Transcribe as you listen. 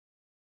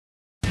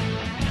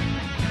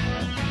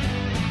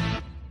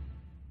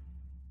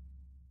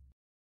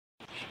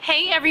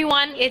Hey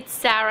everyone, it's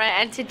Sarah,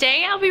 and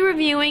today I'll be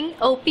reviewing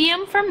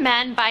Opium for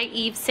Men by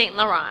Yves Saint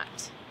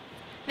Laurent.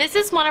 This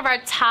is one of our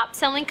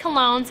top-selling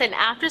colognes, and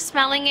after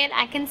smelling it,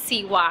 I can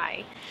see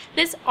why.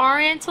 This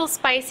oriental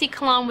spicy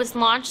cologne was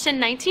launched in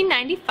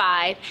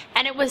 1995,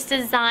 and it was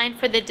designed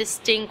for the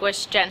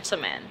distinguished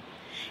gentleman.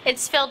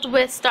 It's filled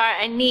with star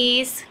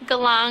anise,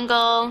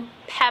 galangal,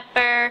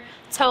 pepper,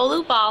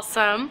 tolu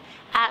balsam,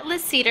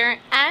 atlas cedar,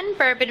 and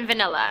bourbon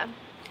vanilla.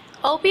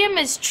 Opium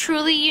is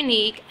truly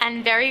unique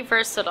and very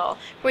versatile,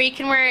 where you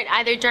can wear it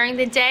either during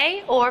the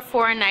day or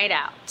for a night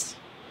out.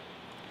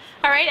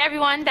 Alright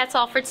everyone, that's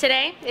all for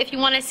today. If you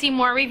want to see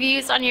more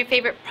reviews on your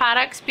favorite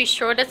products, be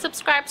sure to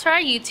subscribe to our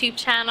YouTube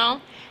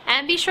channel,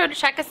 and be sure to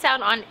check us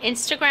out on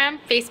Instagram,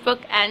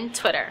 Facebook, and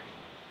Twitter.